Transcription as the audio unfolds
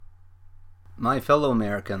My fellow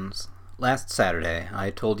Americans, last Saturday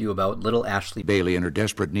I told you about little Ashley Bailey and her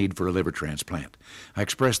desperate need for a liver transplant. I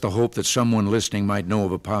expressed the hope that someone listening might know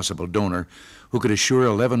of a possible donor who could assure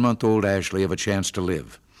 11-month-old Ashley of a chance to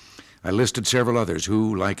live. I listed several others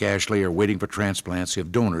who, like Ashley, are waiting for transplants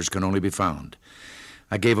if donors can only be found.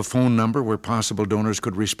 I gave a phone number where possible donors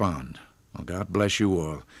could respond. Well, God bless you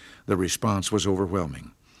all. The response was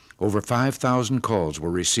overwhelming. Over 5,000 calls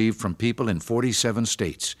were received from people in 47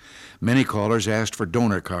 states. Many callers asked for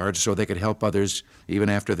donor cards so they could help others even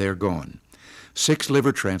after they're gone. 6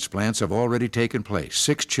 liver transplants have already taken place.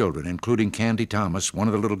 6 children, including Candy Thomas, one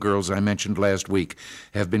of the little girls I mentioned last week,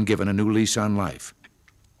 have been given a new lease on life.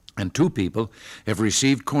 And 2 people have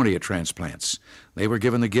received cornea transplants. They were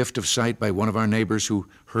given the gift of sight by one of our neighbors who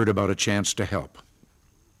heard about a chance to help.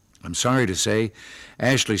 I'm sorry to say,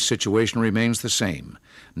 Ashley's situation remains the same.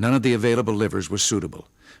 None of the available livers was suitable.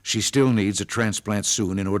 She still needs a transplant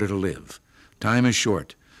soon in order to live. Time is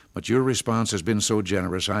short, but your response has been so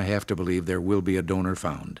generous, I have to believe there will be a donor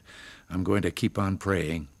found. I'm going to keep on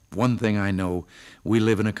praying. One thing I know, we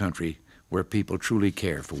live in a country where people truly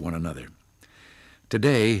care for one another.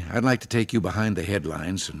 Today, I'd like to take you behind the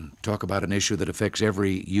headlines and talk about an issue that affects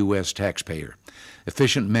every U.S. taxpayer: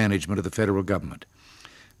 efficient management of the federal government.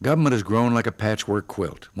 Government has grown like a patchwork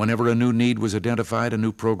quilt. Whenever a new need was identified, a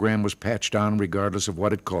new program was patched on regardless of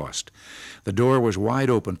what it cost. The door was wide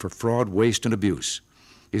open for fraud, waste, and abuse.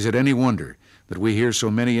 Is it any wonder that we hear so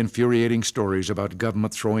many infuriating stories about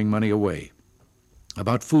government throwing money away?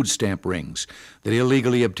 About food stamp rings that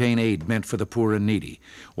illegally obtain aid meant for the poor and needy,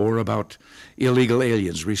 or about illegal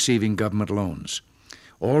aliens receiving government loans.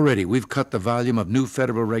 Already, we've cut the volume of new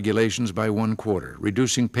federal regulations by 1/4,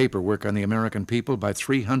 reducing paperwork on the American people by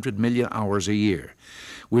 300 million hours a year.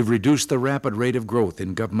 We've reduced the rapid rate of growth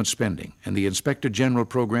in government spending, and the Inspector General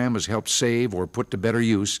program has helped save or put to better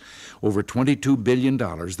use over $22 billion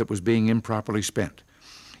that was being improperly spent.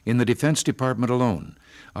 In the Defense Department alone,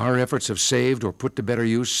 our efforts have saved or put to better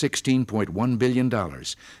use $16.1 billion,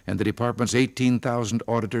 and the department's 18,000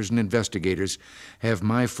 auditors and investigators have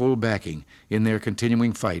my full backing in their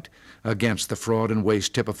continuing fight against the fraud and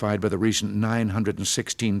waste typified by the recent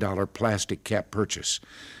 $916 plastic cap purchase.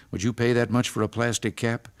 Would you pay that much for a plastic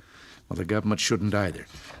cap? Well, the government shouldn't either.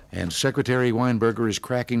 And Secretary Weinberger is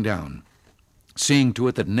cracking down, seeing to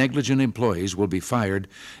it that negligent employees will be fired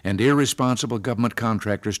and irresponsible government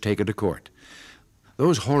contractors taken to court.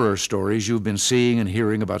 Those horror stories you've been seeing and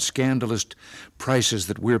hearing about scandalous prices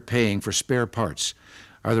that we're paying for spare parts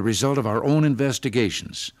are the result of our own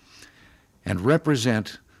investigations and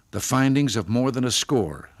represent the findings of more than a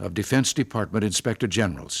score of Defense Department Inspector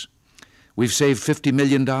Generals. We've saved $50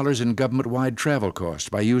 million in government-wide travel costs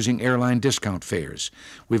by using airline discount fares.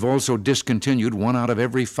 We've also discontinued 1 out of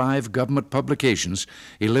every 5 government publications,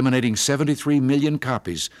 eliminating 73 million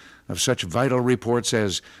copies of such vital reports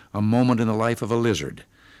as A Moment in the Life of a Lizard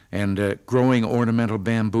and Growing Ornamental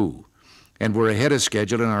Bamboo. And we're ahead of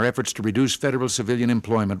schedule in our efforts to reduce federal civilian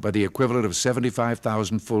employment by the equivalent of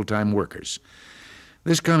 75,000 full-time workers.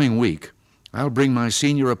 This coming week, I'll bring my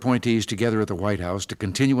senior appointees together at the White House to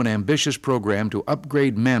continue an ambitious program to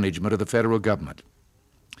upgrade management of the federal government.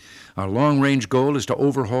 Our long-range goal is to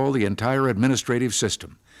overhaul the entire administrative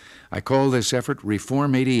system. I call this effort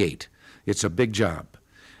Reform 88. It's a big job.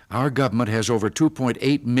 Our government has over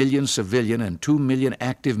 2.8 million civilian and 2 million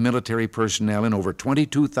active military personnel in over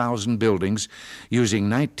 22,000 buildings, using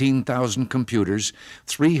 19,000 computers,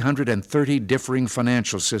 330 differing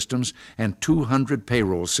financial systems, and 200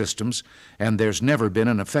 payroll systems, and there's never been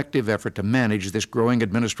an effective effort to manage this growing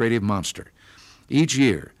administrative monster. Each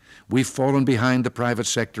year, we've fallen behind the private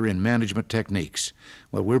sector in management techniques.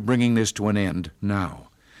 Well, we're bringing this to an end now.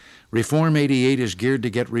 Reform 88 is geared to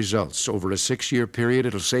get results. Over a 6-year period,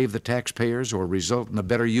 it'll save the taxpayers or result in the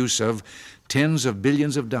better use of tens of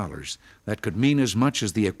billions of dollars. That could mean as much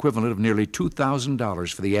as the equivalent of nearly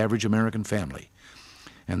 $2,000 for the average American family.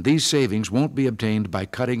 And these savings won't be obtained by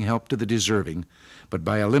cutting help to the deserving, but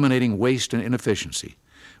by eliminating waste and inefficiency.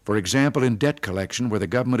 For example, in debt collection, where the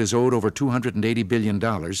government is owed over $280 billion,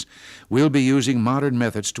 we'll be using modern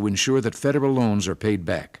methods to ensure that federal loans are paid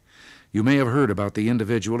back. You may have heard about the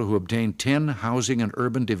individual who obtained 10 housing and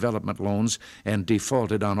urban development loans and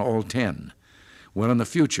defaulted on all 10. Well, in the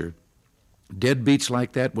future, deadbeats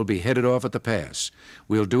like that will be headed off at the pass.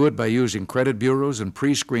 We'll do it by using credit bureaus and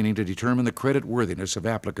pre-screening to determine the credit worthiness of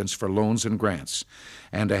applicants for loans and grants.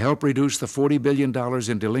 And to help reduce the $40 billion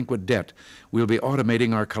in delinquent debt, we'll be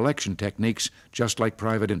automating our collection techniques just like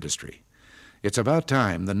private industry. It's about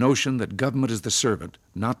time the notion that government is the servant,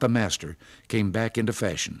 not the master, came back into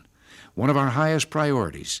fashion. One of our highest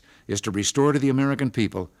priorities is to restore to the American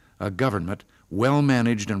people a government well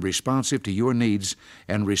managed and responsive to your needs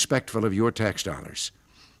and respectful of your tax dollars.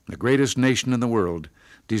 The greatest nation in the world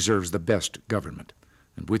deserves the best government,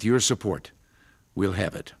 and with your support, we'll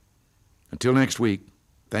have it. Until next week,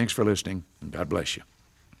 thanks for listening, and God bless you.